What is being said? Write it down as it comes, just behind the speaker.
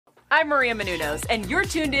I'm Maria Menounos, and you're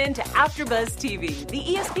tuned in to AfterBuzz TV, the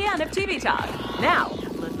ESPN of TV talk. Now,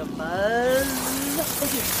 let the buzz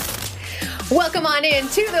begin. Welcome on in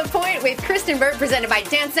to The Point with Kristen Burt, presented by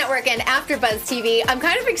Dance Network and AfterBuzz TV. I'm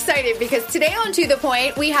kind of excited because today on To The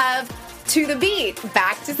Point, we have To The Beat,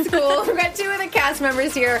 back to school. We've got two of the cast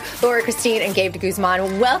members here, Laura Christine and Gabe de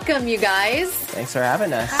Guzman. Welcome, you guys. Thanks for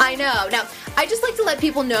having us. I know. Now, I just like to let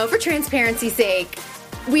people know, for transparency's sake,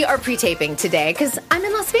 we are pre-taping today because I'm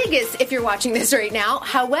in Las Vegas if you're watching this right now.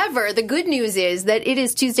 However, the good news is that it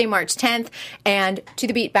is Tuesday, March 10th, and To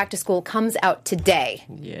The Beat Back to School comes out today.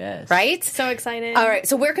 Yes. Right? So excited. All right,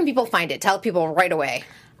 so where can people find it? Tell people right away.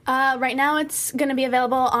 Right now it's going to be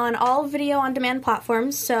available on all video-on-demand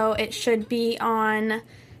platforms, so it should be on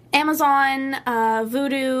Amazon,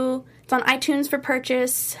 Vudu, it's on iTunes for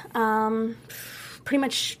purchase, pretty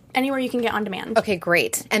much anywhere you can get on demand. Okay,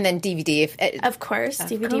 great. And then DVD. Of course,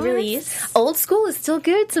 DVD release. Old school is still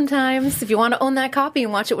good sometimes if you want to own that copy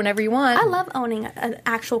and watch it whenever you want. I love owning an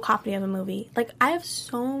actual copy of a movie. Like, I have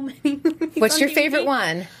so many movies. What's on your DVD. favorite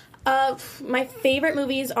one? My favorite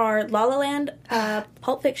movies are La La Land,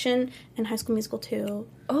 Pulp Fiction, and High School Musical 2.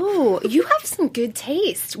 Oh, you have some good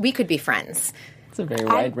taste. We could be friends. It's a very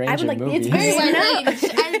wide range of movies. It's very wide range.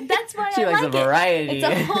 And that's why She I likes like a variety. It's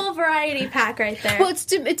a whole variety pack right there. Well, it's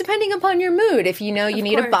depending upon your mood. If you know you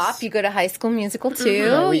need a course. bop, you go to High School Musical 2.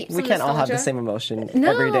 Yeah, we Some can't all have the nostalgia. same emotion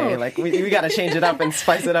No. every day. Like we got to change it up and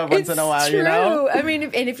spice it up once in a while, True. you know? I mean,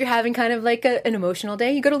 if you're having kind of like an emotional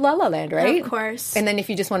day, you go to La La Land, right? Of course. And then if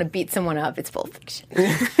you just want to beat someone up, it's Pulp Fiction.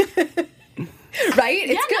 Right?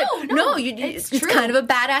 It's good. no, It's it's true. kind of a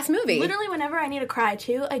badass movie. Literally, whenever I need to cry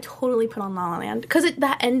too, I totally put on La La Land because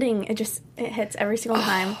that ending, it hits every single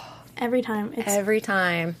time. Every time. Every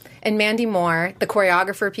time. And Mandy Moore, the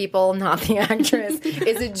choreographer, people, not the actress,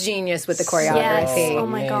 is a genius with the choreography. Yes. Oh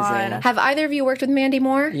my Amazing. god. Have either of you worked with Mandy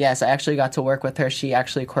Moore? Yes, I actually got to work with her. She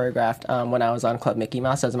actually choreographed when I was on Club Mickey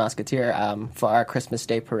Mouse as a Musketeer for our Christmas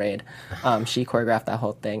Day parade. She choreographed that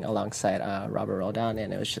whole thing alongside Robert Roldan,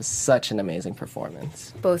 and it was just such an amazing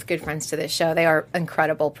performance. Both good friends to this show. They are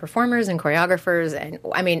incredible performers and choreographers. And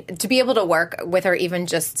I mean, to be able to work with her, even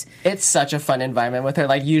just. It's such a fun environment with her.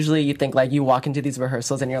 Like, usually you think, like, you walk into these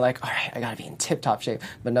rehearsals and you're like, all right, I gotta be in tip-top shape.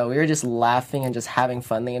 But no, we were just laughing and just having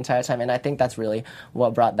fun the entire time. And I think that's really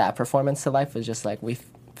what brought that performance to life, was just like, we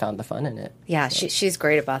found the fun in it. Yeah, she's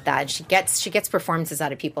great about that. She gets performances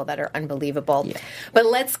out of people that are unbelievable. Yeah. But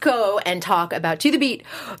let's go and talk about To The Beat,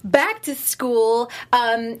 Back to School.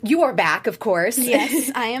 You are back, of course. Yes,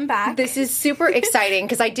 I am back. This is super exciting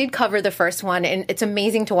because I did cover the first one, and it's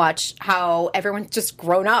amazing to watch how everyone's just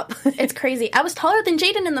grown up. It's crazy. I was taller than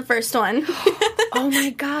Jaden in the first one. Oh my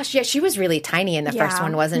gosh. Yeah, she was really tiny in the first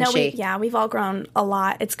one, wasn't she? We've all grown a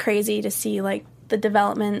lot. It's crazy to see, like, the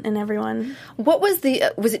development in everyone. What was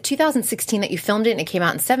was it 2016 that you filmed it and it came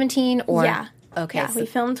out in 17? Or Yeah. Okay. Yeah, we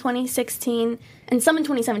filmed 2016 and some in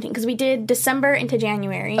 2017 because we did December into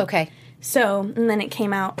January. Okay. So, and then it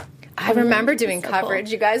came out. I remember doing So cool.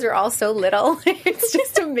 coverage. You guys are all so little. It's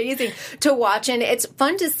just amazing to watch. And it's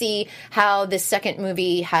fun to see how this second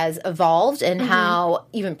movie has evolved and how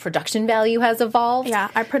even production value has evolved. Yeah,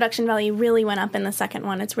 our production value really went up in the second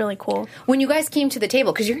one. It's really cool. When you guys came to the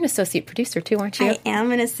table, because you're an associate producer too, aren't you? I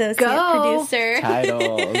am an associate Go. producer.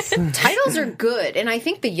 Titles. Titles are good, and I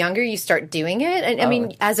think the younger you start doing it, and I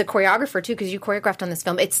mean, as a choreographer too, because you choreographed on this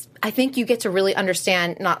film, I think you get to really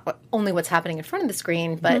understand not only what's happening in front of the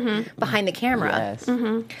screen, but behind the camera. Yes.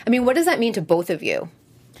 I mean, what does that mean to both of you?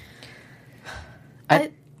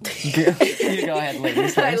 You go ahead,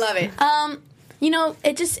 ladies. I love it. You know,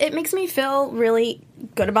 it makes me feel really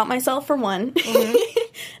good about myself, for one.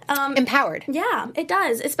 Empowered. Yeah, it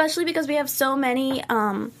does, especially because we have so many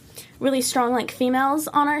really strong, like, females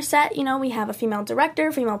on our set. You know, we have a female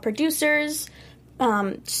director, female producers,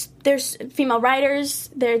 there's female writers.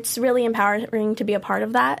 It's really empowering to be a part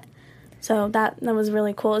of that. So that was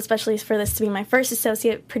really cool, especially for this to be my first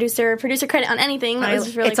associate producer credit on anything. That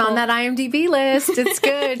was really it's cool. on that IMDb list. It's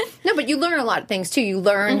good. No, but you learn a lot of things too. You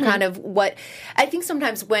learn kind of what I think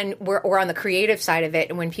sometimes when we're on the creative side of it,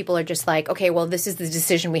 and when people are just like, okay, well, this is the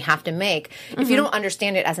decision we have to make. If you don't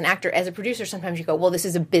understand it as an actor, as a producer, sometimes you go, well, this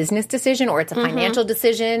is a business decision, or it's a financial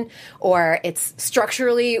decision, or it's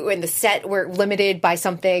structurally in the set we're limited by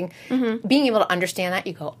something. Being able to understand that,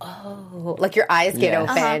 you go, oh, like your eyes get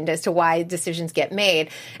opened as to why decisions get made.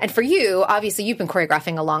 And for you, obviously, you've been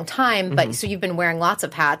choreographing a long time, but so you've been wearing lots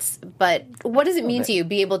of hats. But what does it mean to you,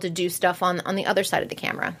 be able to do stuff on the other side of the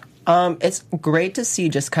camera? It's great to see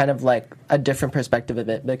just kind of like a different perspective of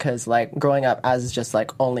it, because like growing up as just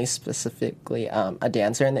like only specifically a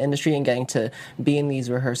dancer in the industry and getting to be in these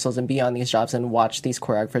rehearsals and be on these jobs and watch these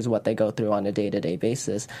choreographers, what they go through on a day-to-day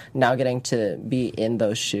basis, now getting to be in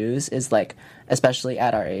those shoes is like, especially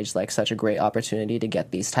at our age, like such a great opportunity to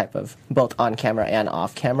get these type of both on camera and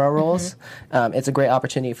off camera roles. It's a great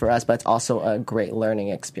opportunity for us, but it's also a great learning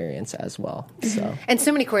experience as well. So And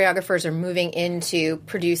so many choreographers are moving into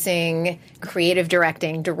producing, creative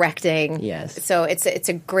directing. Yes. So it's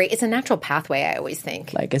a natural pathway, I always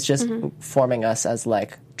think. like it's just forming us as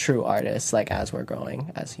like true artists, like as we're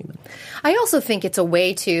growing as humans. I also think it's a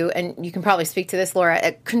way to, and you can probably speak to this,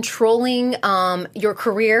 Laura, controlling your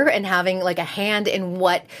career and having like a hand in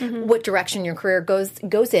what direction your career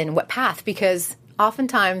goes in, what path, because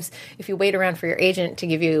oftentimes if you wait around for your agent to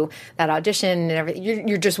give you that audition and everything,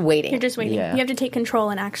 you're just waiting. You're just waiting. Yeah. You have to take control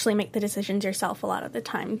and actually make the decisions yourself a lot of the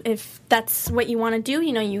time. If that's what you want to do,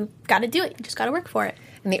 you got to do it. You just got to work for it.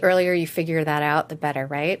 And the earlier you figure that out, the better,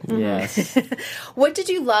 right? Yes. What did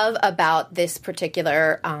you love about this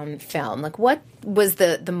particular film? Like, what was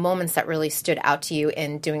the moments that really stood out to you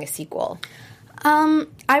in doing a sequel?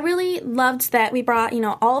 I really loved that we brought,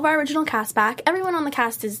 all of our original cast back. Everyone on the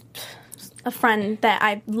cast is a friend that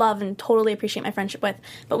I love and totally appreciate my friendship with.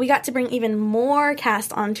 But we got to bring even more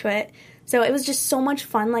cast onto it. So it was just so much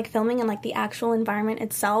fun, like, filming in, like, the actual environment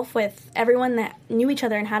itself with everyone that knew each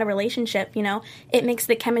other and had a relationship, It makes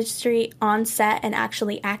the chemistry on set and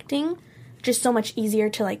actually acting just so much easier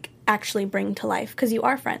to, like, actually bring to life because you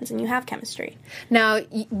are friends and you have chemistry. Now,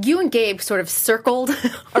 you and Gabe sort of circled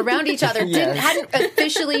around each other, Yes. hadn't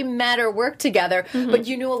officially met or worked together, but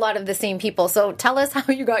you knew a lot of the same people. So tell us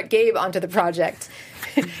how you got Gabe onto the project.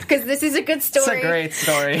 Because this is a good story. It's a great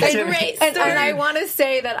story. And I want to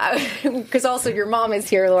say that, because also your mom is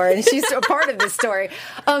here, Laura, and she's a part of this story.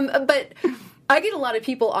 But I get a lot of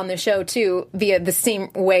people on the show too via the same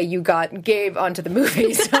way you got Gabe onto the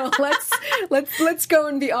movie. So let's go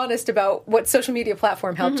and be honest about what social media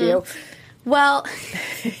platform helped you. Well,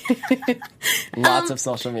 Lots of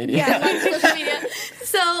social media. yeah, lots of social media.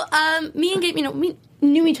 So, me and Gabe, we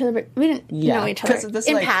knew each other, but we didn't know each other. 'Cause this,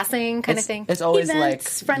 In like, passing kind of thing. It's always Events,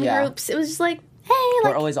 like friend groups. It was just like, hey,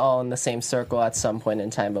 We're always all in the same circle at some point in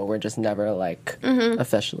time, but we're just never like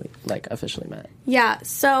officially met. yeah.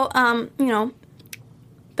 So,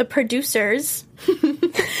 the producers,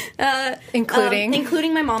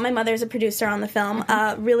 including my mom, my mother's a producer on the film,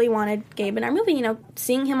 really wanted Gabe in our movie.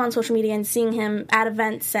 Seeing him on social media and seeing him at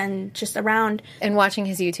events and just around. And watching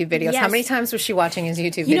his YouTube videos. Yes. How many times was she watching his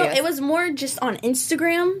YouTube videos? It was more just on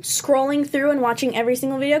Instagram, scrolling through and watching every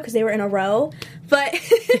single video because they were in a row. But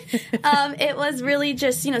it was really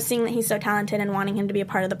just, seeing that he's so talented and wanting him to be a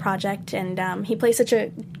part of the project. And he plays such a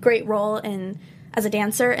great role as a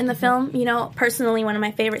dancer in the film. Personally, one of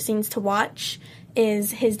my favorite scenes to watch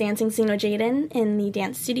is his dancing scene with Jaden in the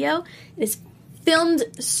dance studio. It is filmed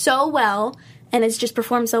so well, and it's just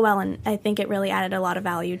performed so well, and I think it really added a lot of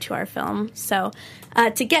value to our film. So,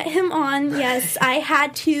 to get him on, yes, I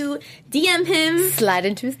had to DM him. Slide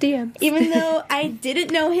into his DM. Even though I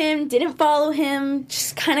didn't know him, didn't follow him,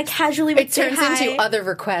 just kind of casually would It turns into other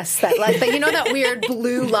requests that that weird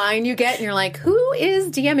blue line you get, and you're like, who is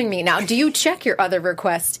DMing me? Now, do you check your other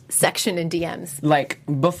request section in DMs? Like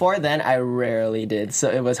before then, I rarely did, so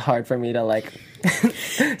it was hard for me to like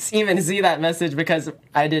even see that message because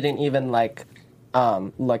I didn't even like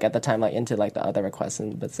look at the time like into like the other requests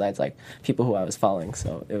and besides like people who I was following.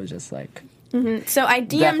 So it was just like So I DM'd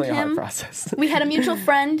definitely a hard him. process. We had a mutual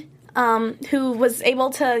friend who was able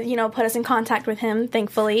to put us in contact with him.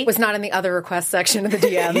 Thankfully, Was not in the other request section of the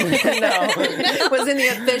DM. No, Was in the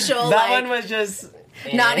official. that like, one was just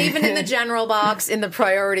not even in the general box, in the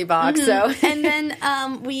priority box. So and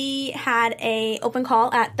then we had a open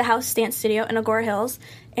call at the House Dance Studio in Agora Hills,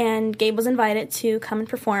 and Gabe was invited to come and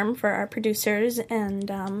perform for our producers. And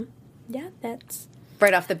that's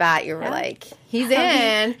right off the bat, you were like, he's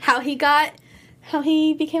in. how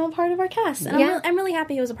he became a part of our cast. And Yeah. I'm really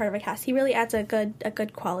happy he was a part of our cast. He really adds a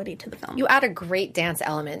good quality to the film. You add a great dance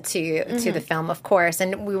element to the film, of course.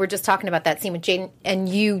 And we were just talking about that scene with Jaden, and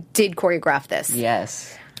you did choreograph this.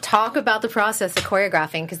 yes. Talk about the process of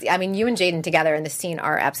choreographing, because you and Jaden together in this scene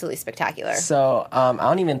are absolutely spectacular. So I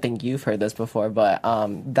don't even think you've heard this before, but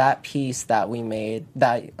that piece that we made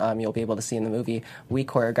that you'll be able to see in the movie, we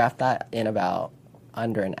choreographed that in about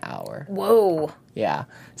under an hour. Whoa. Yeah.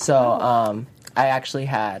 So I actually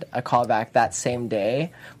had a callback that same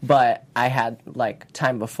day, but I had like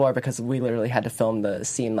time before because we literally had to film the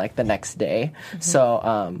scene like the next day.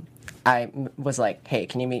 So I was like, hey,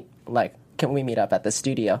 can can we meet up at the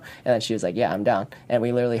studio? And then she was like, yeah, I'm down. And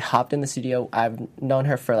we literally hopped in the studio. I've known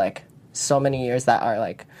her for like so many years that are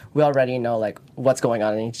like, we already know like what's going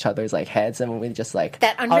on in each other's like heads, and we just like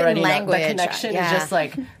that unwritten already language. Know the connection yeah. is just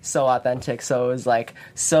like so authentic. So it was like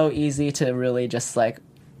so easy to really just like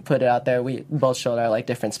put it out there. We both showed our like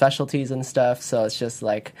different specialties and stuff, so it's just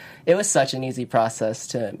like it was such an easy process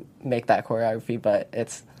to make that choreography, but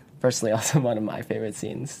it's personally also one of my favorite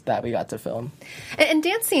scenes that we got to film. And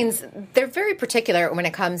dance scenes, they're very particular when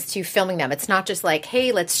it comes to filming them. It's not just like,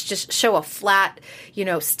 hey, let's just show a flat,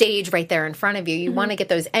 stage right there in front of you. You want to get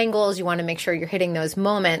those angles. You want to make sure you're hitting those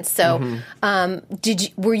moments. So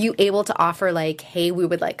were you able to offer like, hey, we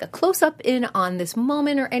would like a close-up in on this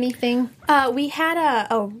moment or anything? We had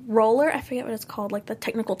a roller. I forget what it's called, like the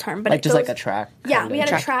technical term. But like just like a track. Yeah, we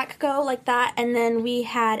had a track go like that. And then we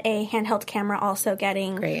had a handheld camera also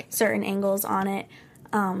getting certain angles on it.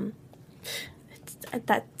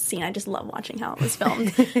 That scene, I just love watching how it was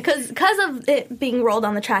filmed. Because of it being rolled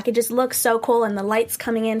on the track, it just looks so cool, and the lights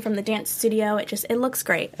coming in from the dance studio, it looks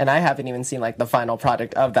great. And I haven't even seen like the final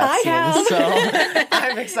product of that scene, so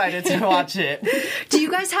I'm excited to watch it. Do you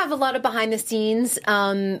guys have a lot of behind the scenes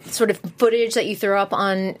sort of footage that you throw up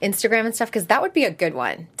on Instagram and stuff? Because that would be a good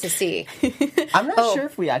one to see. I'm not sure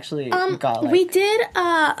if we actually got like... We did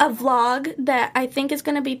a vlog that I think is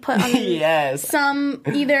going to be put on some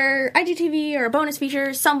either IGTV or a bonus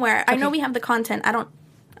feature somewhere. Okay. I know we have the content.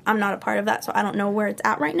 I'm not a part of that, so I don't know where it's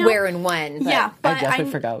at right now. Where and when. Yeah. But I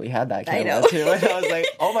definitely forgot we had that camera too. And I was like,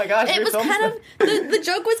 oh my gosh, it was kind of... The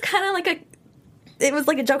joke was kind of like it was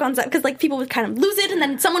like a joke on set because like people would kind of lose it and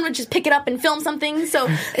then someone would just pick it up and film something. So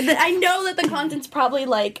I know that the content's probably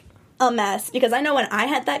like a mess because I know when I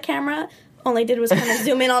had that camera, all I did was kind of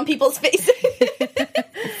zoom in on people's faces.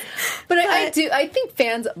 But I think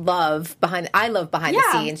fans love behind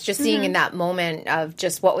the scenes, just seeing in that moment of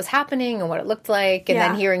just what was happening and what it looked like, and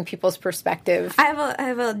then hearing people's perspective. I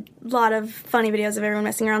have a lot of funny videos of everyone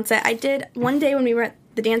messing around set. I did one day when we were at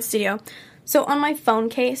the dance studio. So on my phone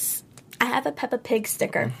case, I have a Peppa Pig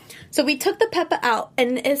sticker. So we took the Peppa out,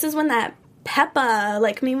 and this is when that Peppa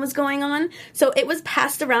like meme was going on. So it was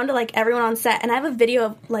passed around to like everyone on set, and I have a video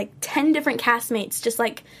of like 10 different castmates just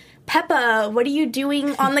like, Peppa, what are you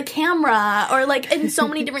doing on the camera? Or like in so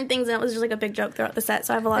many different things, and it was just like a big joke throughout the set.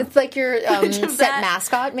 So I have a lot. It's like your set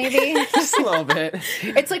mascot, maybe. Just a little bit.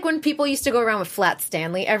 It's like when people used to go around with Flat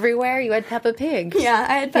Stanley everywhere. You had Peppa Pig. Yeah,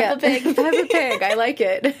 I had Peppa Pig. Peppa Pig. I like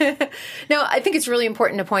it. No, I think it's really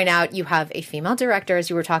important to point out you have a female director,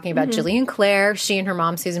 as you were talking about, Jillian Clare. She and her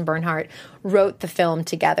mom, Susan Bernhardt, wrote the film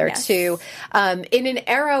together too. In an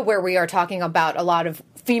era where we are talking about a lot of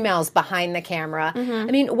females behind the camera, I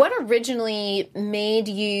mean, what originally made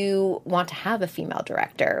you want to have a female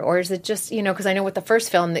director? Or is it just, because I know with the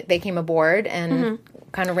first film that they came aboard and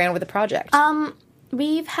kind of ran with the project?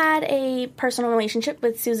 We've had a personal relationship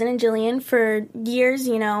with Susan and Jillian for years.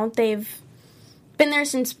 They've been there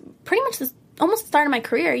since pretty much almost the start of my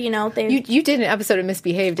career. You did an episode of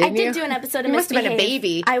Misbehave, didn't you? I did do an episode of Misbehave. You must have been a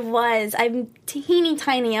baby. I was. I'm teeny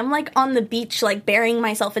tiny. I'm like on the beach, like burying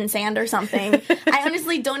myself in sand or something. I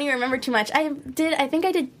honestly don't even remember too much. I think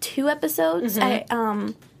I did 2 episodes.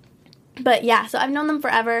 But yeah, so I've known them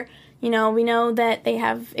forever. We know that they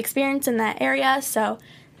have experience in that area, so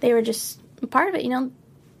they were just a part of it,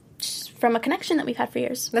 just from a connection that we've had for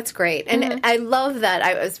years. That's great. And I love that.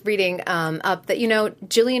 I was reading up that,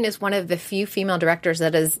 Jillian is one of the few female directors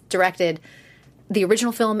that has directed the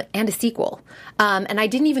original film and a sequel. And I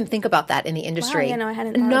didn't even think about that in the industry. Wow, I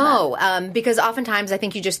hadn't thought of that. Because oftentimes I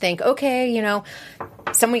think you just think, okay,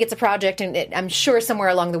 someone gets a project, and I'm sure somewhere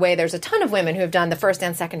along the way there's a ton of women who have done the first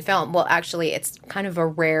and second film. Well, actually, it's kind of a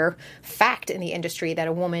rare fact in the industry that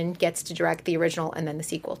a woman gets to direct the original and then the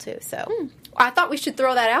sequel too. So I thought we should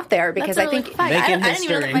throw that out there because I think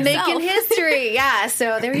making history. Yeah.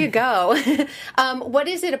 So there you go. What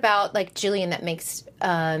is it about like Jillian that makes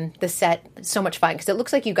the set so much fun? Because it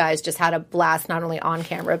looks like you guys just had a blast not only on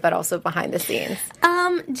camera but also behind the scenes.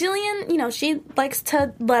 Jillian, she likes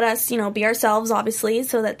to let us, be ourselves, obviously,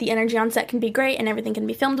 so that the energy on set can be great and everything can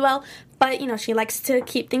be filmed well. But, she likes to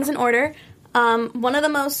keep things in order. One of the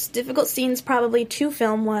most difficult scenes probably to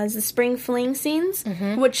film was the spring fling scenes,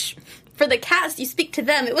 which, for the cast, you speak to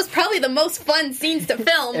them. It was probably the most fun scenes to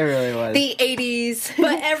film. It really was. The 80s.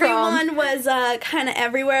 But everyone was kind of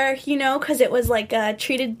everywhere, because it was like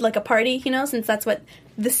treated like a party, since that's what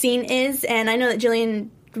the scene is. And I know that Jillian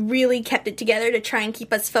really kept it together to try and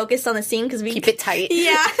keep us focused on the scene because we keep it tight.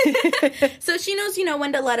 Yeah. So she knows,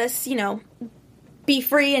 when to let us, be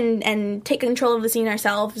free and take control of the scene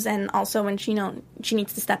ourselves, and also when she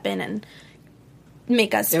needs to step in and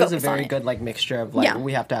make us It was focus a on very it. good like mixture of like Yeah.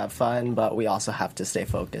 we have to have fun, but we also have to stay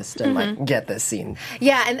focused and like get this scene.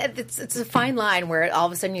 Yeah, and it's a fine line where all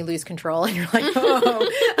of a sudden you lose control and you're like,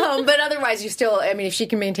 oh. But otherwise you still, I mean, if she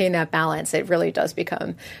can maintain that balance, it really does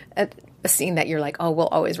become a scene that you're like, oh, we'll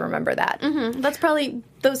always remember that. That's probably,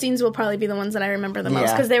 those scenes will probably be the ones that I remember the most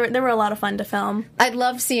Yeah. because they were a lot of fun to film. I'd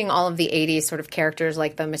love seeing all of the 80s sort of characters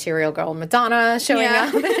like the Material Girl Madonna showing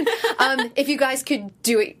Yeah. up. If you guys could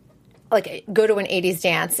do it, like go to an 80s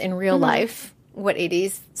dance in real life, what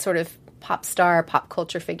 80s sort of pop star, pop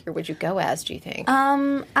culture figure would you go as, do you think?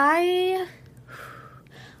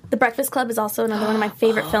 The Breakfast Club is also another one of my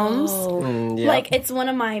favorite films. Yeah. Like, it's one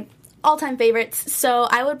of my all-time favorites, so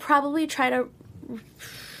I would probably try to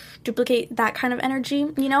duplicate that kind of energy,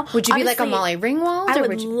 you know? Would you be like a Obviously, Molly Ringwald? I or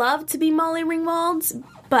would you... love to be Molly Ringwald,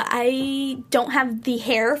 but I don't have the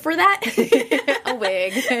hair for that. a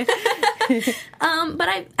wig?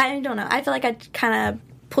 But I don't know. I feel like I'd kind of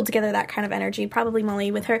pull together that kind of energy. Probably Molly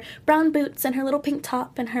with her brown boots and her little pink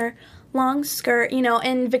top and her long skirt, you know.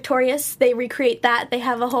 And Victorious, they recreate that. They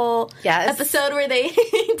have a whole episode where they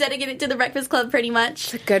dedicate it to the Breakfast Club pretty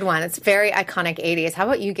much. Good one. It's very iconic 80s. How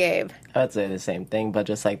about you, Gabe? I would say the same thing, but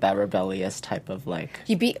just like that rebellious type of like.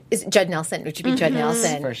 You be is it Judd Nelson? Would you be Judd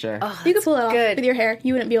Nelson? For sure. You could pull it off good. with your hair.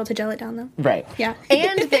 You wouldn't be able to gel it down though. Right. Yeah.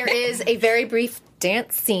 And there is a very brief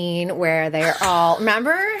dance scene where they're all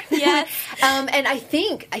remember? Yes. And I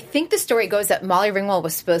think the story goes that Molly Ringwald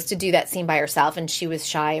was supposed to do that scene by herself, and she was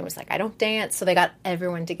shy and was like, "I don't dance," so they got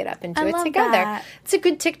everyone to get up and do I it love together. that. It's a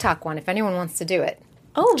good TikTok one if anyone wants to do it.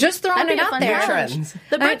 Oh, Just throwing that'd it be a out fun there. challenge. Trends.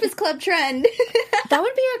 The Breakfast Club trend. That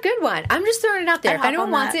would be a good one. I'm just throwing it out there. I'd If hop anyone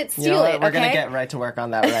on wants that. it, steal You know what? it. We're Okay. gonna get right to work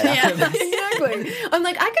on that right after this. Exactly. I'm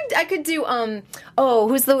like, I could do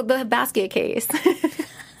who's the basket case?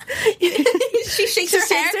 She shakes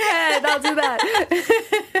her hair. head. I'll do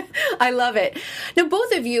that. I love it. Now,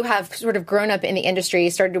 both of you have sort of grown up in the industry,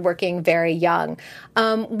 started working very young.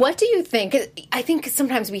 What do you think? I think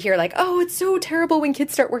sometimes we hear like, oh, it's so terrible when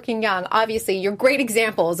kids start working young. Obviously, you're great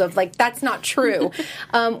examples of like, that's not true.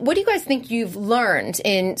 What do you guys think you've learned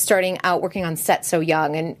in starting out working on set so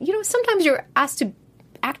young? And, you know, sometimes you're asked to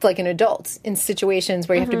act like an adult in situations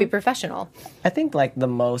where you have to be professional. I think like the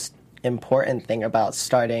most important thing about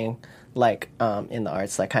starting like in the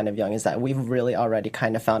arts like kind of young is that we've really already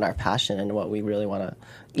kind of found our passion and what we really want to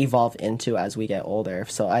evolve into as we get older.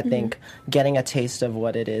 So I think getting a taste of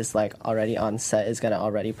what it is like already on set is going to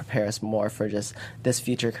already prepare us more for just this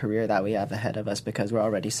future career that we have ahead of us, because we're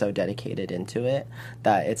already so dedicated into it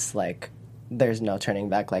that it's like there's no turning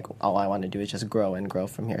back. Like all I want to do is just grow and grow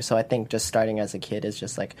from here. So I think just starting as a kid is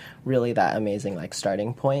just like really that amazing like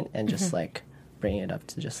starting point, and just like bringing it up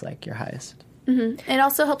to just like your highest. It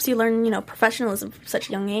also helps you learn, you know, professionalism from such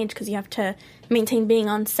a young age, because you have to maintain being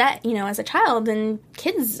on set, you know, as a child, and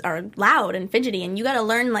kids are loud and fidgety, and you got to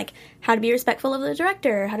learn like how to be respectful of the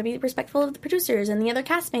director, how to be respectful of the producers and the other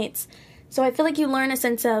castmates. So I feel like you learn a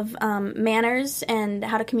sense of manners and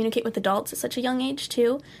how to communicate with adults at such a young age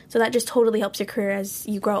too. So that just totally helps your career as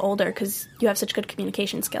you grow older, because you have such good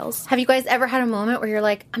communication skills. Have you guys ever had a moment where you're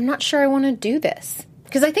like, I'm not sure I want to do this?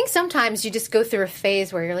 Because I think sometimes you just go through a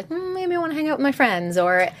phase where you're like, maybe I want to hang out with my friends,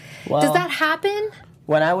 or does that happen?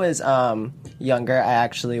 When I was younger, I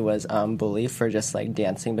actually was bullied for just like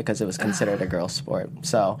dancing because it was considered a girl sport.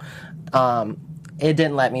 So it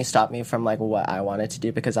didn't let me stop me from like what I wanted to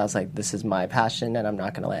do, because I was like, this is my passion and I'm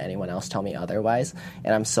not going to let anyone else tell me otherwise.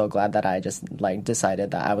 And I'm so glad that I just like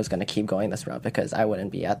decided that I was going to keep going this route, because I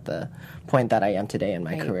wouldn't be at the point that I am today in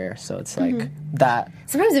my career. So it's like that.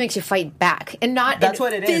 Sometimes it makes you fight back, and not That's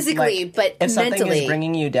what it is. physically, Like, but if something mentally. is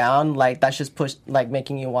bringing you down, like that's just like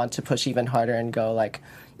making you want to push even harder and go like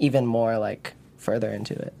even more like further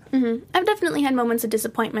into it. I've definitely had moments of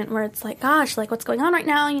disappointment where it's like, gosh, like what's going on right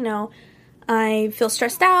now? You know, I feel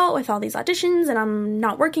stressed out with all these auditions and I'm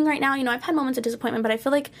not working right now. You know, I've had moments of disappointment, but I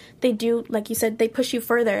feel like they do, like you said, they push you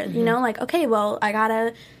further. You know, like, okay, well, I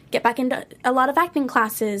gotta get back into a lot of acting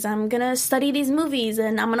classes. I'm gonna study these movies,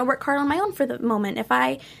 and I'm gonna work hard on my own for the moment. If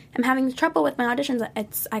I am having trouble with my auditions,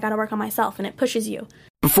 I gotta work on myself, and it pushes you.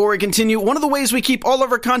 Before we continue, one of the ways we keep all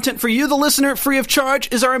of our content for you, the listener, free of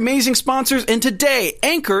charge is our amazing sponsors, and today,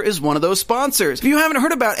 Anchor is one of those sponsors. If you haven't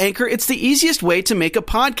heard about Anchor, it's the easiest way to make a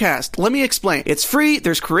podcast. Let me explain. It's free,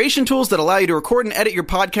 there's creation tools that allow you to record and edit your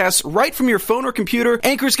podcasts right from your phone or computer.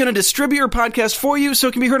 Anchor's going to distribute your podcast for you so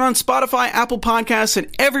it can be heard on Spotify, Apple Podcasts, and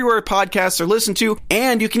everywhere podcasts are listened to,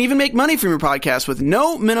 and you can even make money from your podcast with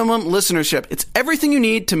no minimum listenership. It's everything you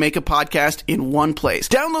need to make a podcast in one place.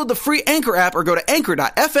 Download the free Anchor app or go to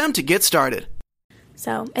anchor.fm to get started.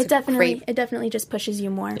 So it definitely just pushes you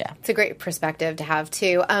more. Yeah. It's a great perspective to have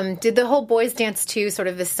too. Did the whole boys dance too, sort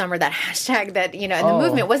of this summer, that hashtag that, you know, and the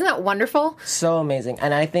movement, wasn't that wonderful? So amazing.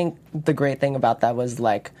 And I think the great thing about that was,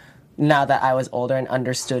 like, now that I was older and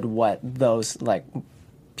understood what those, like,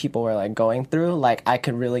 people were, like, going through, like, I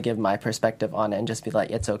could really give my perspective on it and just be like,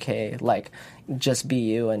 it's okay. Like, just be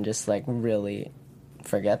you and just, like, really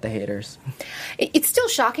forget the haters. It's still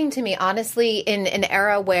shocking to me, honestly, in an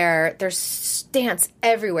era where there's dance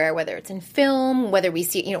everywhere, whether it's in film, whether we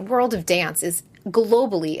see, you know, World of Dance is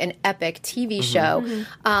globally an epic TV show,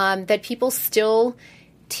 that people still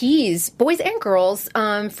tease boys and girls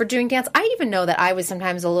for doing dance. I even know that I was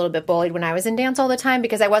sometimes a little bit bullied when I was in dance all the time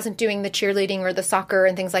because I wasn't doing the cheerleading or the soccer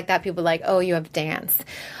and things like that. People were like, oh, you have dance.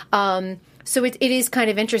 So it is kind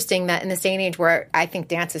of interesting that in this day and age where I think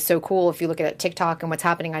dance is so cool, if you look at TikTok and what's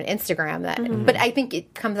happening on Instagram, that but I think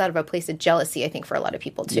it comes out of a place of jealousy, I think, for a lot of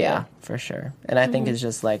people too. Yeah, for sure. And I think it's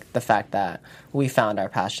just, like, the fact that we found our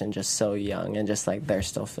passion just so young and just, like, they're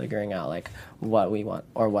still figuring out, like, what we want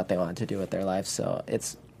or what they want to do with their lives. So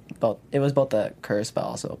it was both a curse but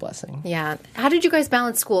also a blessing. Yeah. How did you guys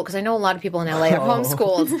balance school? Because I know a lot of people in LA are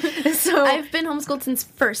homeschooled. So I've been homeschooled since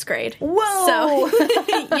first grade. Whoa!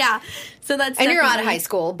 So, yeah. So that's and you're out of definitely- high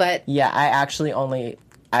school, but Yeah,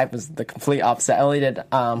 I was the complete opposite. I only did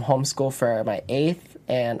homeschool for my 8th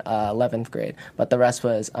and 11th grade, but the rest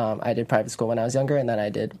was I did private school when I was younger, and then I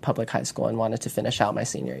did public high school and wanted to finish out my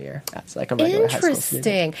senior year as, like, a regular high school student.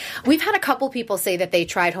 interesting. We've had a couple people say that they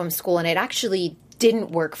tried homeschool and it actually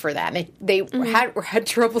didn't work for them. They had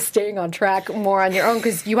trouble staying on track more on your own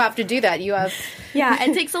because you have to do that. You have Yeah,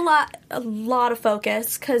 it takes a lot of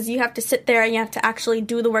focus because you have to sit there and you have to actually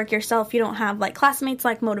do the work yourself. You don't have, like, classmates,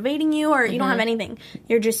 like, motivating you, or you don't have anything.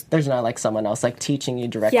 You're just There's not, like, someone else, like, teaching you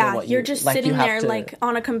directly what you're just like, sitting you have there to- like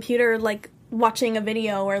on a computer, like watching a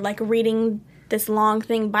video or like reading this long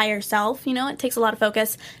thing by yourself. You know, it takes a lot of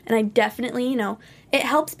focus, and I definitely, you know, it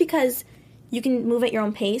helps because you can move at your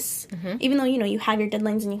own pace. Even though, you know, you have your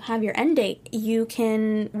deadlines and you have your end date, you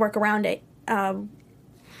can work around it.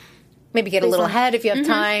 maybe get a little ahead if you have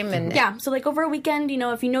time. And Yeah, so like over a weekend, you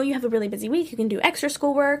know, if you know you have a really busy week, you can do extra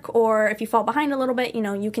schoolwork, or if you fall behind a little bit, you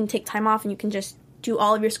know, you can take time off and you can just do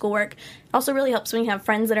all of your schoolwork. It also really helps when you have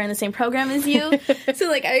friends that are in the same program as you. So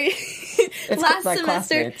like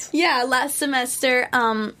last semester,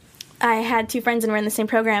 I had 2 friends and we're in the same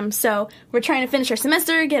program. So we're trying to finish our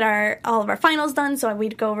semester, get all of our finals done. So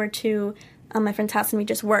we'd go over to my friend's house and we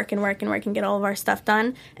just work and get all of our stuff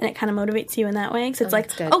done. And it kind of motivates you in that way. Because it's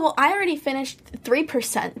like, good. oh, well, I already finished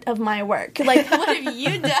 3% of my work. Like, what have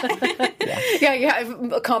you done?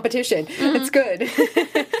 yeah, a competition. It's good.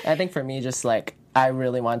 I think for me, just, like, I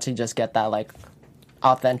really want to just get that, like,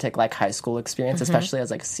 authentic, like, high school experience, especially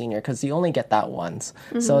as, like, a senior, because you only get that once.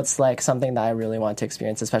 So it's, like, something that I really want to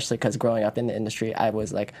experience, especially because growing up in the industry, I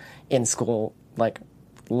was, like, in school, like,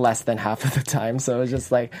 less than half of the time. So it was just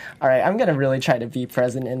like, all right, I'm going to really try to be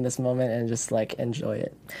present in this moment and just, like, enjoy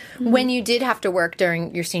it. When you did have to work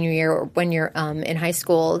during your senior year or when you're in high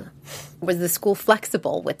school, was the school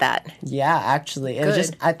flexible with that? Yeah, actually. It was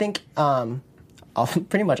just, I think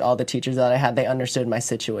pretty much all the teachers that I had, they understood my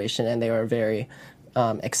situation and they were very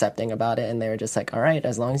accepting about it. And they were just like, all right,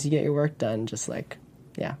 as long as you get your work done, just, like,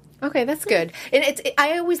 yeah. Okay, that's good. And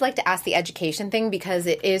I always like to ask the education thing because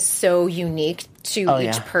it is so unique to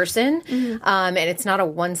each person. And it's not a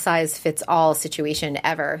one-size-fits-all situation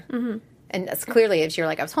ever. And that's clearly, if you're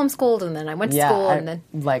like, I was homeschooled and then I went to school and then...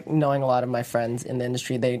 like, knowing a lot of my friends in the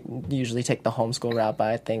industry, they usually take the homeschool route,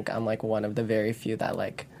 but I think I'm, like, one of the very few that,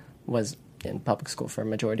 like, was in public school for a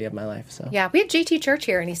majority of my life. So Yeah, we had JT Church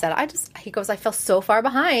here, and he said, he goes, I fell so far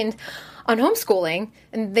behind on homeschooling,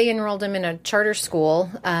 and they enrolled him in a charter school,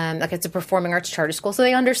 like it's a performing arts charter school, so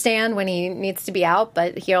they understand when he needs to be out,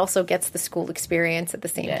 but he also gets the school experience at the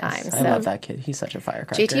same time. I love that kid. He's such a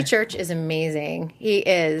firecracker. JT Church is amazing. He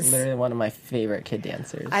is. Literally one of my favorite kid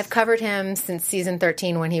dancers. I've covered him since season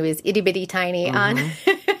 13 when he was itty bitty tiny on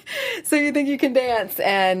So You Think You Can Dance,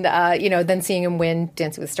 and then seeing him win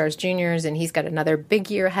Dancing with the Stars Juniors, and he's got another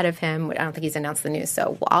big year ahead of him. I don't think he's announced the news,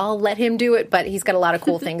 so I'll let him do it, but he's got a lot of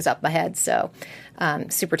cool things up ahead, so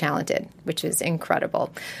super talented, which is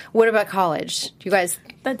incredible. What about college? Do you guys...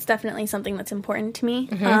 That's definitely something that's important to me.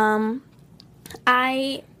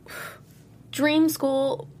 I dream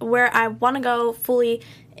school where I want to go fully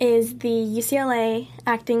is the UCLA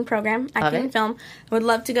acting program, acting and film. I would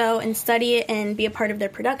love to go and study it and be a part of their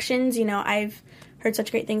productions. You know, I've heard such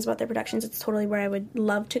great things about their productions. It's totally where I would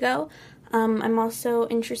love to go. I'm also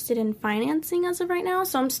interested in financing as of right now,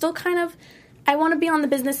 so I'm still kind of... I want to be on the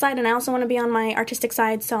business side, and I also want to be on my artistic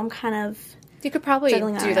side, so I'm kind of You could probably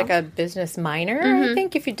juggling do that like around. a business minor, I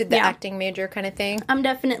think, if you did the Yeah. acting major kind of thing. I'm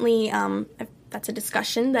definitely, that's a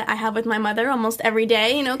discussion that I have with my mother almost every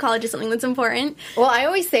day. You know, college is something that's important. Well, I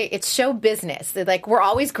always say it's show business. They're like, we're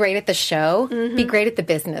always great at the show. Be great at the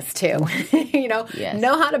business too. You know, Yes.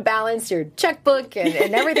 know how to balance your checkbook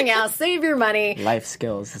and everything else. Save your money. Life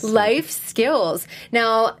skills. Life skills.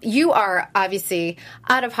 Now, you are obviously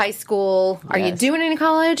out of high school. Are you Yes. doing any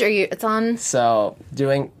college? Are you? It's on. So,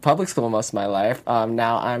 doing public school most of my life.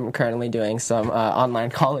 Now I'm currently doing some online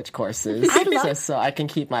college courses. just so I can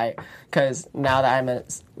keep my, because now that I'm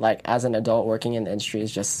as an adult working in the industry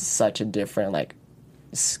is just such a different like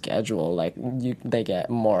schedule. Like they get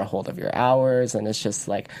more a hold of your hours, and it's just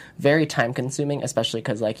like very time consuming, especially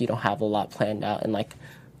because like you don't have a lot planned out and like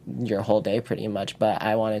your whole day pretty much. But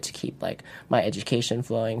I wanted to keep like my education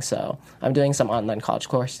flowing, so I'm doing some online college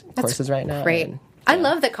courses right now. Great. and- I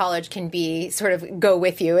love that college can be sort of go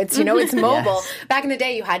with you. It's, you know, it's mobile. Yes. Back in the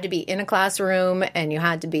day, you had to be in a classroom and you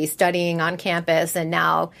had to be studying on campus, and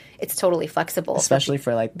now it's totally flexible. Especially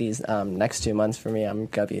for like these next 2 months for me, I'm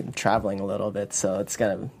gonna be traveling a little bit, so it's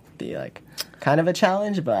gonna be like kind of a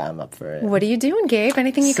challenge, but I'm up for it. What are you doing, Gabe?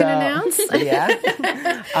 Anything you can announce? Yeah,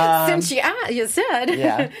 Since you said.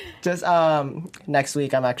 yeah. Just next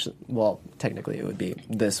week, I'm actually, well, technically it would be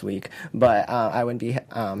this week, but I would be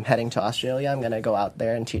heading to Australia. I'm gonna go out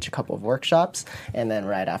there and teach a couple of workshops, and then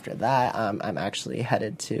right after that, I'm actually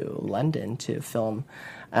headed to London to film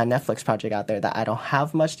a Netflix project out there that I don't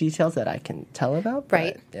have much details that I can tell about, but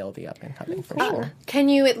Right. it'll be up and coming for sure. Can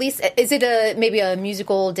you at least, is it maybe a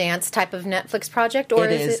musical dance type of Netflix project, or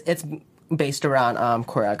It is is. it? It's based around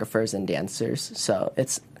choreographers and dancers, so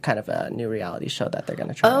it's kind of a new reality show that they're going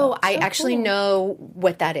to try. Oh, out. I actually know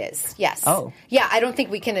what that is. Yes. Oh. Yeah, I don't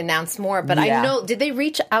think we can announce more, but I Yeah. know, did they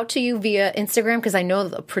reach out to you via Instagram? Because I know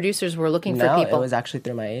the producers were looking for No, people. it was actually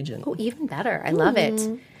through my agent. Oh, even better. I love it.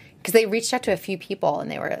 Because they reached out to a few people,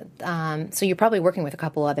 and they were, so you're probably working with a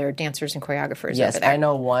couple other dancers and choreographers Yes, over there. I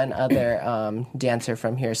know one other dancer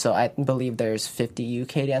from here. So I believe there's 50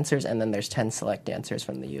 UK dancers, and then there's 10 select dancers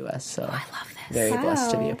from the US. So I love this. Very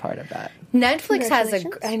blessed to be Wow. a part of that. Netflix has a,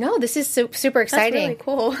 Congratulations. I know, this is super exciting. really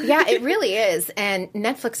cool. Yeah, it really is. And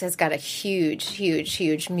Netflix has got a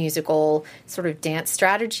huge musical sort of dance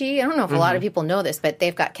strategy. I don't know if a lot of people know this, but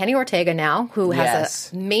they've got Kenny Ortega now, who has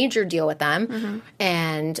Yes. a major deal with them.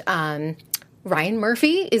 And Ryan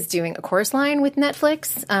Murphy is doing a chorus line with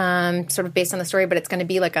Netflix, sort of based on the story, but it's going to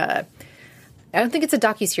be like I don't think it's a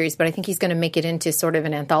docuseries, but I think he's going to make it into sort of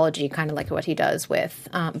an anthology, kind of like what he does with,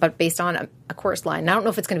 but based on a chorus line. And I don't know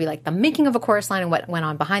if it's going to be like the making of a chorus line and what went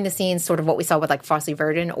on behind the scenes, sort of what we saw with like Fosse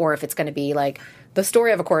Verdon, or if it's going to be like the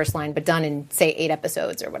story of a chorus line, but done in, say, 8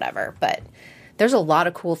 episodes or whatever. But there's a lot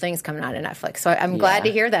of cool things coming out of Netflix. So I'm glad to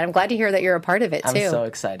Yeah. hear that. I'm glad to hear that you're a part of it, I'm too. so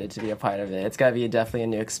excited to be a part of it. It's going to be definitely a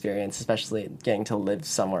new experience, especially getting to live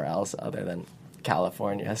somewhere else other than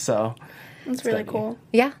California. So It's really gonna be- cool.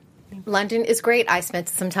 Yeah. London is great. I spent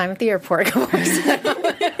some time at the airport a couple weeks ago.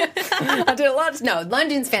 I did a lot. No,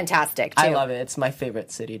 London's fantastic, too. I love it. It's my favorite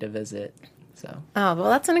city to visit. So Oh, well,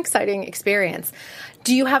 that's an exciting experience.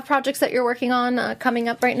 Do you have projects that you're working on coming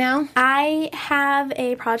up right now? I have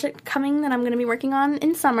a project coming that I'm going to be working on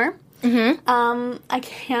in summer. I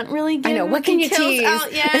can't really give know. What can you details tease?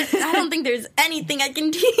 out yet. I don't think there's anything I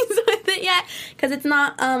can tease with it yet because it's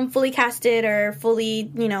not fully casted or fully,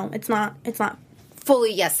 it's not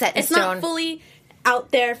Fully, yes, set in it's stone. not fully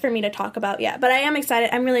out there for me to talk about yet. But I am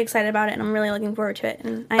excited. I'm really excited about it, and I'm really looking forward to it.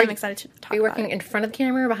 And I am excited to talk Are you about working it. in front of the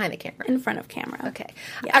camera or behind the camera? In front of camera. Okay.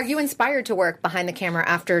 Yes. Are you inspired to work behind the camera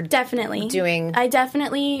after Definitely. I I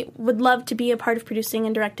definitely would love to be a part of producing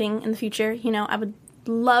and directing in the future. I would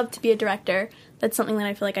love to be a director. That's something that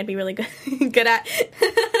I feel like I'd be really good at.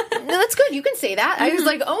 No, that's good. You can say that. I was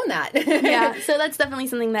like, own that. Yeah, so that's definitely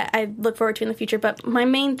something that I look forward to in the future. But my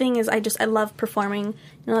main thing is I love performing.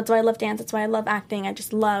 That's why I love dance. That's why I love acting. I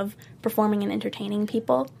just love performing and entertaining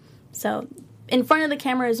people. So in front of the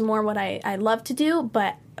camera is more what I love to do,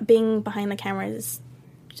 but being behind the camera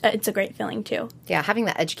it's a great feeling too. Yeah, having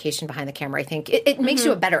that education behind the camera, I think it makes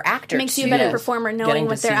you a better actor. It makes you a too. better Yes. performer knowing Getting to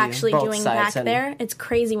what they're see actually both doing sides back and- there. It's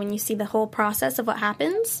crazy when you see the whole process of what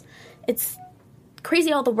happens. It's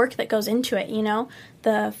crazy all the work that goes into it,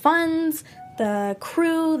 The funds, the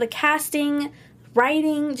crew, the casting,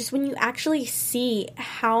 writing, just when you actually see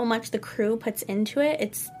how much the crew puts into it,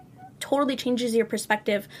 it's totally changes your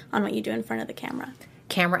perspective on what you do in front of the camera.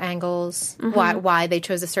 Camera angles, why they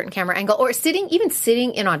chose a certain camera angle, or sitting in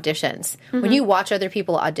auditions. When you watch other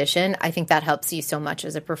people audition, I think that helps you so much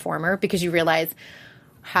as a performer because you realize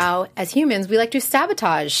how, as humans, we like to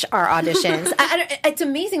sabotage our auditions. It's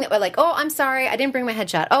amazing that we're like, oh, I'm sorry, I didn't bring my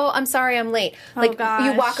headshot. Oh, I'm sorry, I'm late. Like, gosh.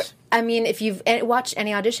 you walk... I mean, if you've watched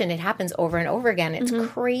any audition, it happens over and over again. It's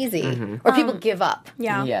crazy. Or people give up.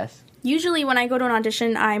 Yeah. Yes. Usually when I go to an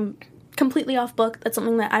audition, I'm completely off book. That's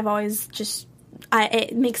something that I've always just...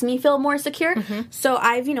 it makes me feel more secure. So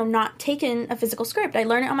I've, not taken a physical script. I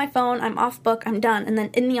learn it on my phone. I'm off book. I'm done. And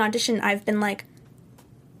then in the audition, I've been like...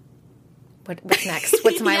 What's next?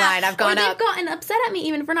 What's my line? I've gone up. They've gotten upset at me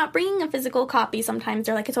even for not bringing a physical copy sometimes.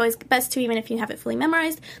 They're like, it's always best to, even if you have it fully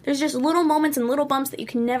memorized. There's just little moments and little bumps that you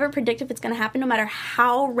can never predict if it's going to happen, no matter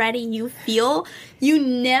how ready you feel. You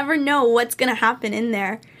never know what's going to happen in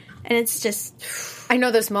there. And it's just... I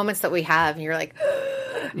know those moments that we have, and you're like,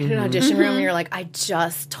 in an audition room, and you're like, I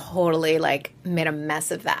just totally, made a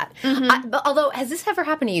mess of that. But although, has this ever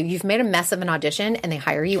happened to you? You've made a mess of an audition, and they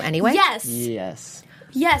hire you anyway? Yes. Yes.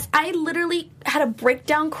 Yes, I literally had a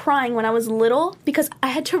breakdown crying when I was little because I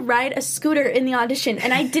had to ride a scooter in the audition,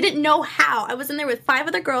 and I didn't know how. I was in there with 5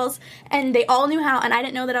 other girls, and they all knew how, and I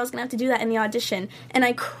didn't know that I was going to have to do that in the audition. And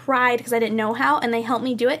I cried because I didn't know how, and they helped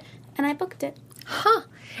me do it, and I booked it. Huh.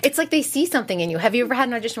 It's like they see something in you. Have you ever had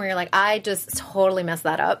an audition where you're like, I just totally messed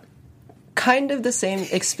that up? Kind of the same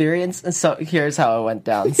experience. And so here's how it went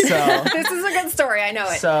down. So This is a good story. I know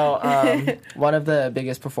it. So one of the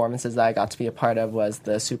biggest performances that I got to be a part of was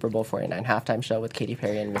the Super Bowl 49 halftime show with Katy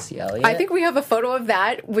Perry and Missy Elliott. I think we have a photo of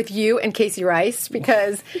that with you and Casey Rice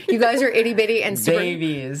because you guys are itty bitty and super.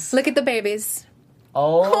 Babies. Look at the babies.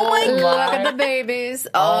 Oh my Look God. at the babies.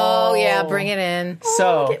 Oh, yeah, bring it in.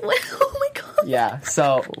 So, Oh my God. yeah.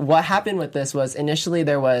 So what happened with this was initially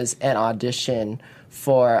there was an audition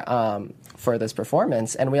for this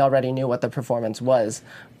performance, and we already knew what the performance was.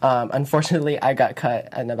 Unfortunately, I got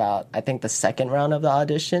cut in about, I think, the second round of the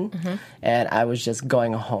audition, and I was just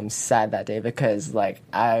going home sad that day because,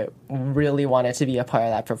 I really wanted to be a part of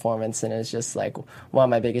that performance, and it's just, one of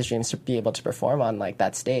my biggest dreams to be able to perform on,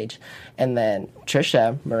 that stage. And then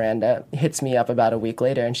Trisha Miranda hits me up about a week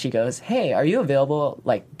later, and she goes, hey, are you available,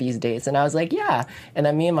 these dates? And I was like, yeah. And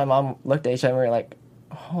then me and my mom looked at each other, and we were like,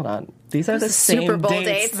 hold on, these are the same Super Bowl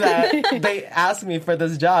dates dates. that they asked me for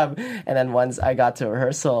this job. And then once I got to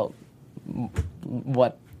rehearsal,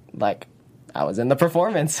 I was in the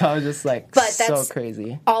performance, so I was just But so that's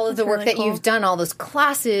crazy. all of the work really that cool. you've done, all those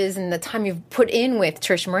classes and the time you've put in with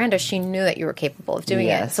Trish Miranda, she knew that you were capable of doing it.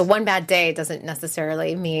 Yes. So one bad day doesn't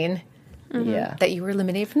necessarily mean Yeah. that you were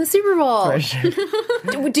eliminated from the Super Bowl. For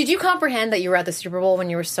sure. Did you comprehend that you were at the Super Bowl when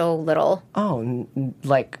you were so little? Oh,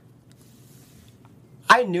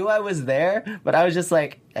 I knew I was there, but I was just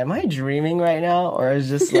like, am I dreaming right now? Or is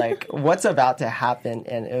just what's about to happen?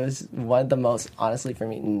 And it was one of the most, honestly, for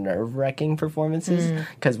me, nerve-wracking performances.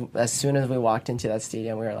 Because as soon as we walked into that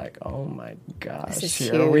stadium, we were like, oh my gosh, This is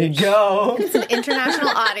here we huge. go. It's an international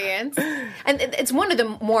audience, and it's one of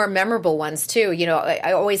the more memorable ones too.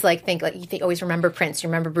 I always always remember Prince, you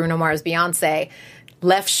remember Bruno Mars, Beyonce,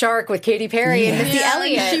 Left Shark with Katy Perry and Missy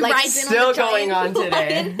Elliott. She rides in Still on the going on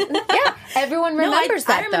giant today. Yeah, everyone remembers I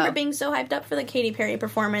that remember though. being so hyped up for the Katy Perry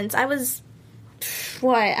performance. I was,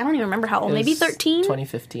 I don't even remember how old. It Maybe was 13.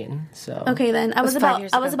 2015. So Okay, then I was 5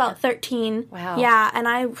 years ago. about 13. Wow. Yeah, and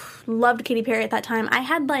I loved Katy Perry at that time. I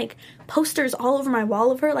had posters all over my wall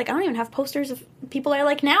of her. I don't even have posters of people I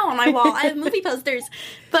like now on my wall. I have movie posters.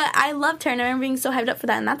 But I loved her, and I remember being so hyped up for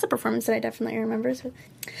that. And that's a performance that I definitely remember. So,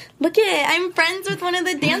 look at it. I'm friends with one of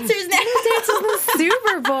the dancers now.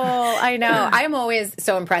 Super Bowl. I know. I'm always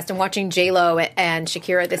so impressed. I'm watching J-Lo and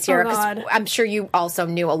Shakira this year. Oh, 'cause God. I'm sure you also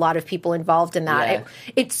knew a lot of people involved in that. Yeah.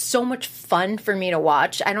 It's so much fun for me to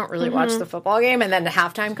watch. I don't really watch the football game, and then the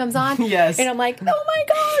halftime comes on. Yes. And I'm like, oh my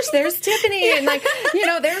gosh, there's Tiffany. And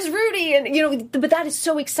there's Rudy. And, but that is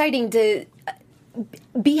so exciting to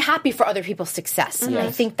be happy for other people's success. And I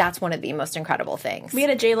Yes. think that's one of the most incredible things. We had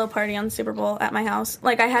a J-Lo party on Super Bowl at my house.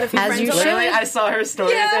 I had a few As friends you over. should. literally, I saw her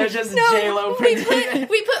stories. It was just J-Lo we printed.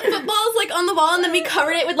 put footballs on the wall, and then we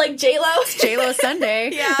covered it with J-Lo. J-Lo Sunday.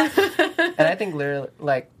 Yeah. And I think literally,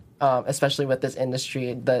 especially with this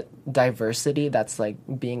industry, the diversity that's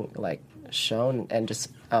being shown and just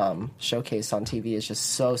showcased on TV is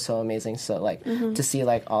just so amazing. So to see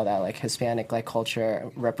all that Hispanic culture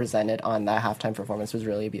represented on that halftime performance was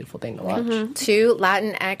really a beautiful thing to watch. 2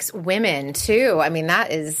 Latinx women too. I mean,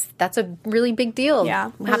 that's a really big deal.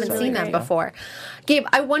 Yeah, we haven't that's seen really that great. before. Gabe,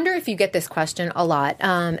 I wonder if you get this question a lot.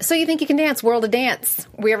 So you think you can dance? World of Dance.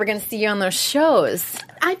 We ever going to see you on those shows?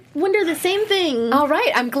 I wonder the same thing. All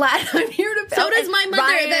right, I'm glad I'm here to. So does my mother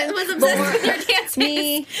Ryan, that was obsessed with your dances.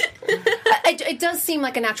 me. It does seem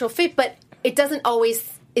like a natural fit, but it doesn't always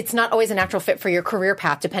it's not always a natural fit for your career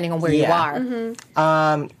path depending on where you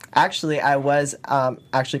are. Actually, I was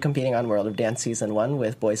actually competing on World of Dance Season 1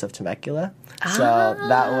 with Boys of Temecula. So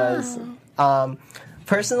that was...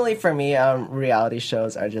 personally, for me, reality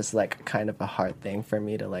shows are just, like, kind of a hard thing for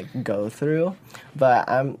me to, like, go through. But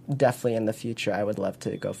I'm definitely, in the future, I would love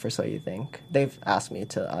to go for So You Think. They've asked me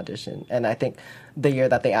to audition. And I think the year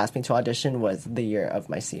that they asked me to audition was the year of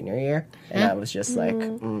my senior year. And I was just like,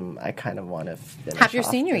 I kind of want to finish Have your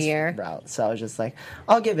off senior this year. route. So I was just like,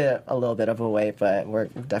 I'll give it a little bit of a wait, but we're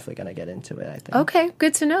definitely going to get into it, I think. Okay,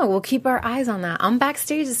 good to know. We'll keep our eyes on that. I'm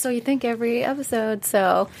backstage, So You Think, every episode,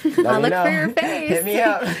 so I'll look for your face. Hit me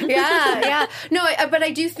up. Yeah. No, but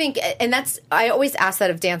I do think, and I always ask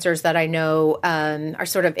that of dancers that I know are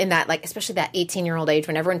sort of in that, like, especially that 18-year-old age.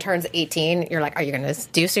 When everyone turns 18, you're like, are you going to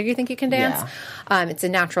do So You Think You Can Dance? Yeah. It's a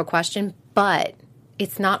natural question, but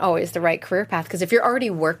it's not always the right career path, because if you're already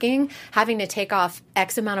working, having to take off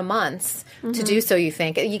X amount of months to do So You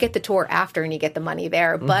Think, you get the tour after and you get the money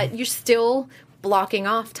there, but you're still blocking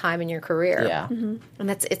off time in your career. Yeah. And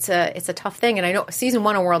it's a tough thing. And I know season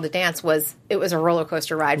 1 of World of Dance was a roller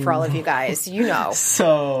coaster ride for all of you guys, you know.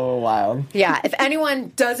 So wild. Yeah, if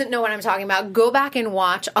anyone doesn't know what I'm talking about, go back and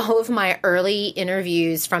watch all of my early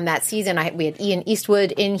interviews from that season. We had Ian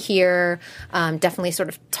Eastwood in here, definitely sort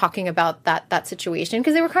of talking about that situation,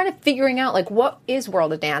 because they were kind of figuring out, like, what is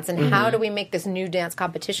World of Dance and how do we make this new dance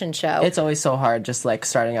competition show? It's always so hard just, like,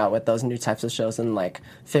 starting out with those new types of shows and, like,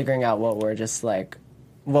 figuring out what we're just, like,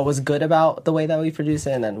 what was good about the way that we produce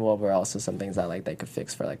it, and then what were also some things that, like, they could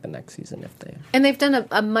fix for, like, the next season if they... And they've done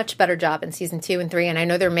a much better job in season 2 and 3, and I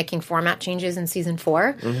know they're making format changes in season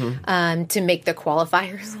 4 to make the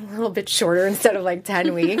qualifiers a little bit shorter instead of, like,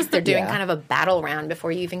 10 weeks. They're doing kind of a battle round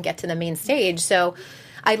before you even get to the main stage. So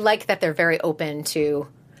I like that they're very open to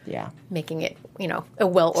making it, you know, a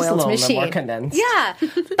well-oiled machine. More condensed. Yeah,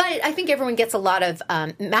 but I think everyone gets a lot of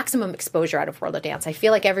maximum exposure out of World of Dance. I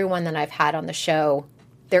feel like everyone that I've had on the show,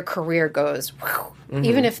 their career goes,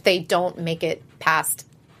 even if they don't make it past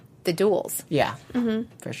the duels. Yeah,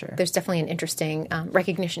 for sure. There's definitely an interesting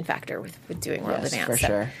recognition factor with doing World of Dance. for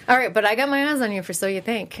sure. All right, but I got my eyes on you for So You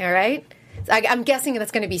Think, all right? I'm guessing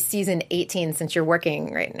that's going to be season 18 since you're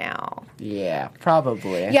working right now. Yeah,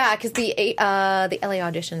 probably. Yeah, because the LA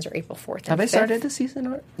auditions are April 4th and Have they 5th. started the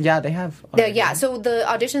season? Yeah, they have. Yeah, so the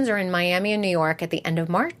auditions are in Miami and New York at the end of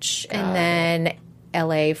March, and then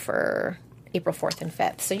LA for April 4th and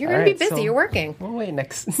 5th. So you're going to be busy. So you're working. We'll wait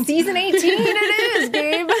next. Season 18 it is,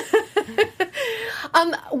 babe.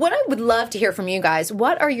 What I would love to hear from you guys,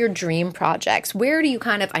 what are your dream projects? Where do you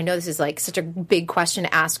kind of, I know this is like such a big question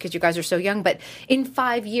to ask because you guys are so young, but in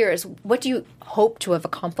 5 years, what do you hope to have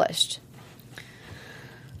accomplished?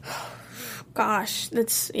 Gosh,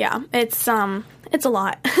 it's a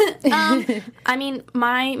lot. I mean,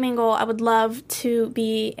 my main goal, I would love to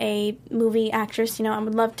be a movie actress. You know, I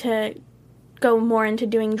would love to go more into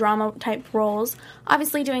doing drama type roles.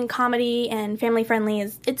 Obviously, doing comedy and family friendly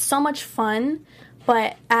it's so much fun.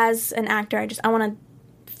 But as an actor, I want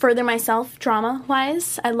to further myself drama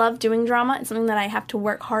wise. I love doing drama. It's something that I have to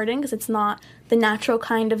work hard in because it's not the natural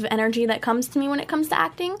kind of energy that comes to me when it comes to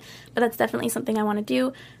acting. But that's definitely something I want to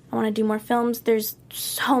do. I want to do more films. There's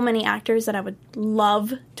so many actors that I would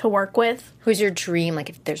love to work with. Who's your dream?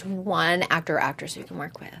 Like, if there's one actor or actress you can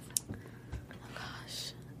work with? Oh,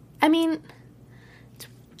 gosh. I mean,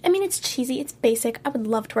 it's cheesy. It's basic. I would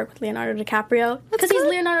love to work with Leonardo DiCaprio because he's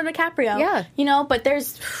Leonardo DiCaprio. Yeah. You know, but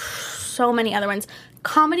there's so many other ones.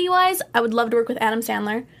 Comedy-wise, I would love to work with Adam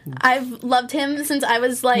Sandler. I've loved him since I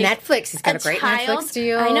was, like, Netflix. He's got a great child. Netflix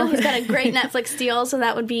deal. I know. He's got a great Netflix deal, so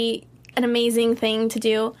that would be an amazing thing to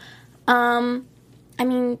do. I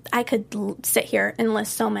mean, I could sit here and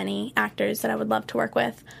list so many actors that I would love to work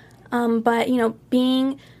with. But, you know,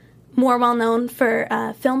 being more well-known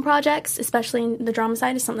for film projects, especially in the drama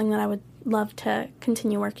side, is something that I would love to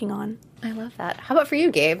continue working on. I love that. How about for you,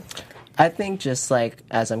 Gabe? I think just, like,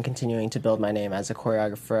 as I'm continuing to build my name as a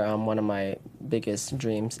choreographer, one of my biggest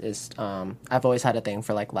dreams is I've always had a thing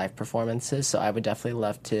for, like, live performances, so I would definitely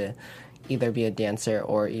love to either be a dancer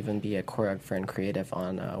or even be a choreographer and creative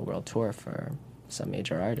on a world tour for some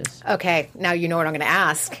major artists. Okay, now you know what I'm going to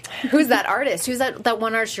ask. Who's that artist? Who's that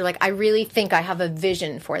one artist you're like, I really think I have a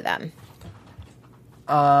vision for them?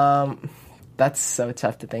 That's so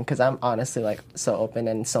tough to think because I'm honestly like so open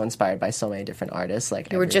and so inspired by so many different artists.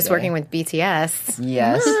 Like You were just working with BTS.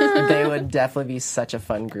 Yes, they would definitely be such a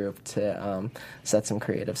fun group to set some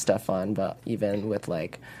creative stuff on. But even with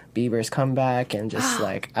like Bieber's comeback and just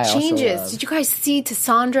like Changes. Did you guys see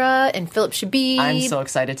Cassandra and Philip Shabib? I'm so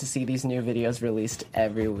excited to see these new videos released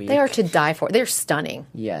every week. They are to die for. They're stunning.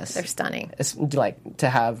 Yes, they're stunning. It's like to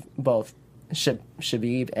have both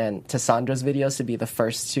Shabib and Cassandra's videos to be the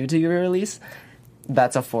first two to be released.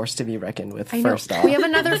 That's a force to be reckoned with. First off, we have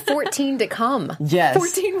another 14 to come. Yes,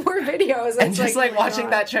 14 more videos. And just like watching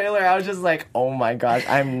that trailer, I was just like, "Oh my gosh,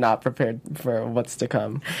 I'm not prepared for what's to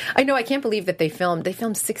come." I know. I can't believe that they filmed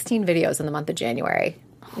 16 videos in the month of January.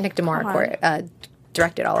 Nick DeMar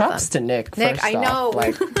directed all of them. Props to Nick. Nick, I know.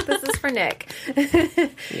 Like, this is for Nick.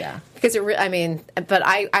 Yeah. Because but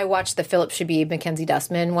I watched the Philip Shabib, Mackenzie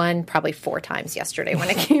Dustman one probably 4 times yesterday when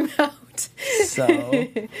it came out. So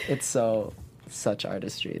it's such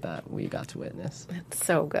artistry that we got to witness. It's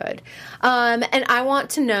so good. And I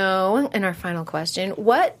want to know, in our final question,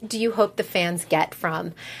 what do you hope the fans get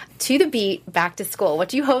from To the Beat Back to School? What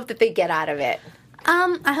do you hope that they get out of it?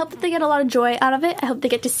 I hope that they get a lot of joy out of it. I hope they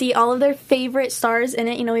get to see all of their favorite stars in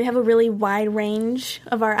it. You know, we have a really wide range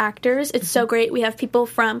of our actors. It's so great. We have people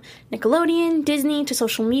from Nickelodeon, Disney, to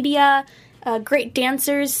social media, great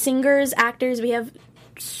dancers, singers, actors. We have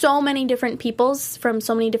so many different peoples from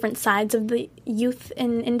so many different sides of the youth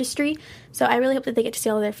and industry. So I really hope that they get to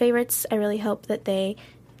see all of their favorites. I really hope that they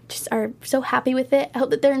just are so happy with it. I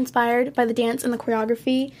hope that they're inspired by the dance and the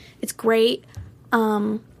choreography. It's great.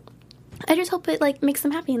 I just hope it like makes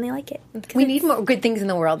them happy and they like it. We need more good things in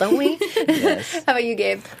the world, don't we? Yes. How about you,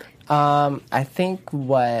 Gabe? I think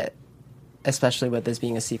especially with this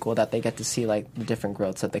being a sequel, that they get to see like the different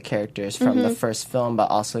growths of the characters from the first film,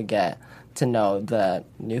 but also get to know the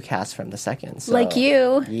new cast from the second. So, like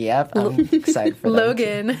you. Yep, I'm excited for them.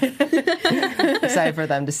 Logan. Excited for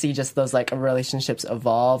them to see just those like relationships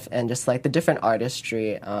evolve and just like the different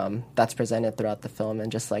artistry that's presented throughout the film, and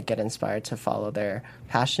just like get inspired to follow their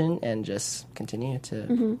passion and just continue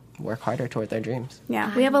to work harder toward their dreams.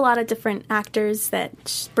 Yeah, we have a lot of different actors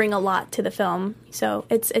that bring a lot to the film, so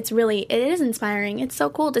it is inspiring. It's so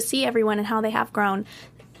cool to see everyone and how they have grown.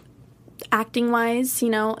 Acting wise, you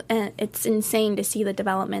know, and it's insane to see the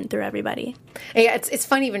development through everybody. Yeah, it's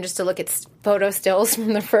fun even just to look at photo stills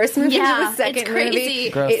from the first movie to the second it's crazy. movie.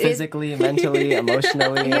 Grow physically, mentally,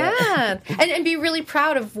 emotionally. Yeah, and be really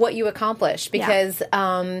proud of what you accomplished, because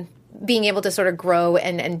being able to sort of grow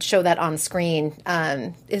and show that on screen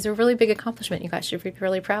is a really big accomplishment you guys should be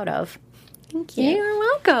really proud of. Thank you. You're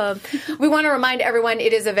welcome. We want to remind everyone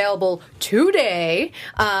it is available today.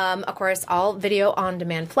 Of course, all video on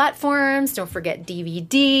demand platforms. Don't forget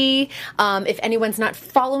DVD. If anyone's not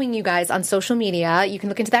following you guys on social media, you can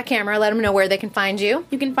look into that camera, let them know where they can find you.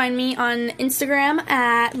 You can find me on Instagram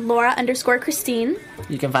at Laura_Christine.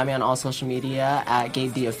 You can find me on all social media at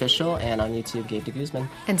Gabe D Official, and on YouTube, Gabe D Guzman.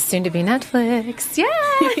 And soon to be Netflix. Yay!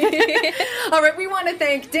 All right, we want to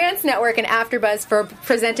thank Dance Network and AfterBuzz for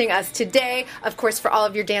presenting us today. Of course, for all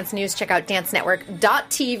of your dance news, check out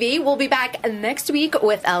dancenetwork.tv. We'll be back next week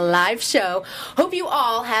with a live show. Hope you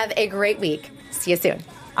all have a great week. See you soon.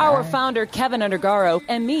 Our founder, Kevin Undergaro,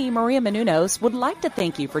 and me, Maria Menounos, would like to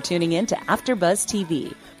thank you for tuning in to AfterBuzz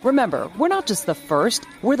TV. Remember, we're not just the first,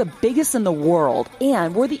 we're the biggest in the world,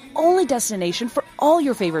 and we're the only destination for all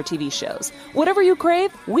your favorite TV shows. Whatever you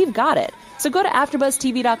crave, we've got it. So go to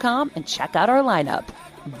AfterBuzzTV.com and check out our lineup.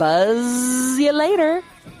 Buzz you later.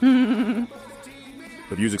 The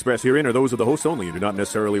views expressed herein are those of the hosts only and do not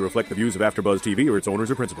necessarily reflect the views of AfterBuzz TV or its owners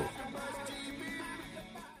or principals.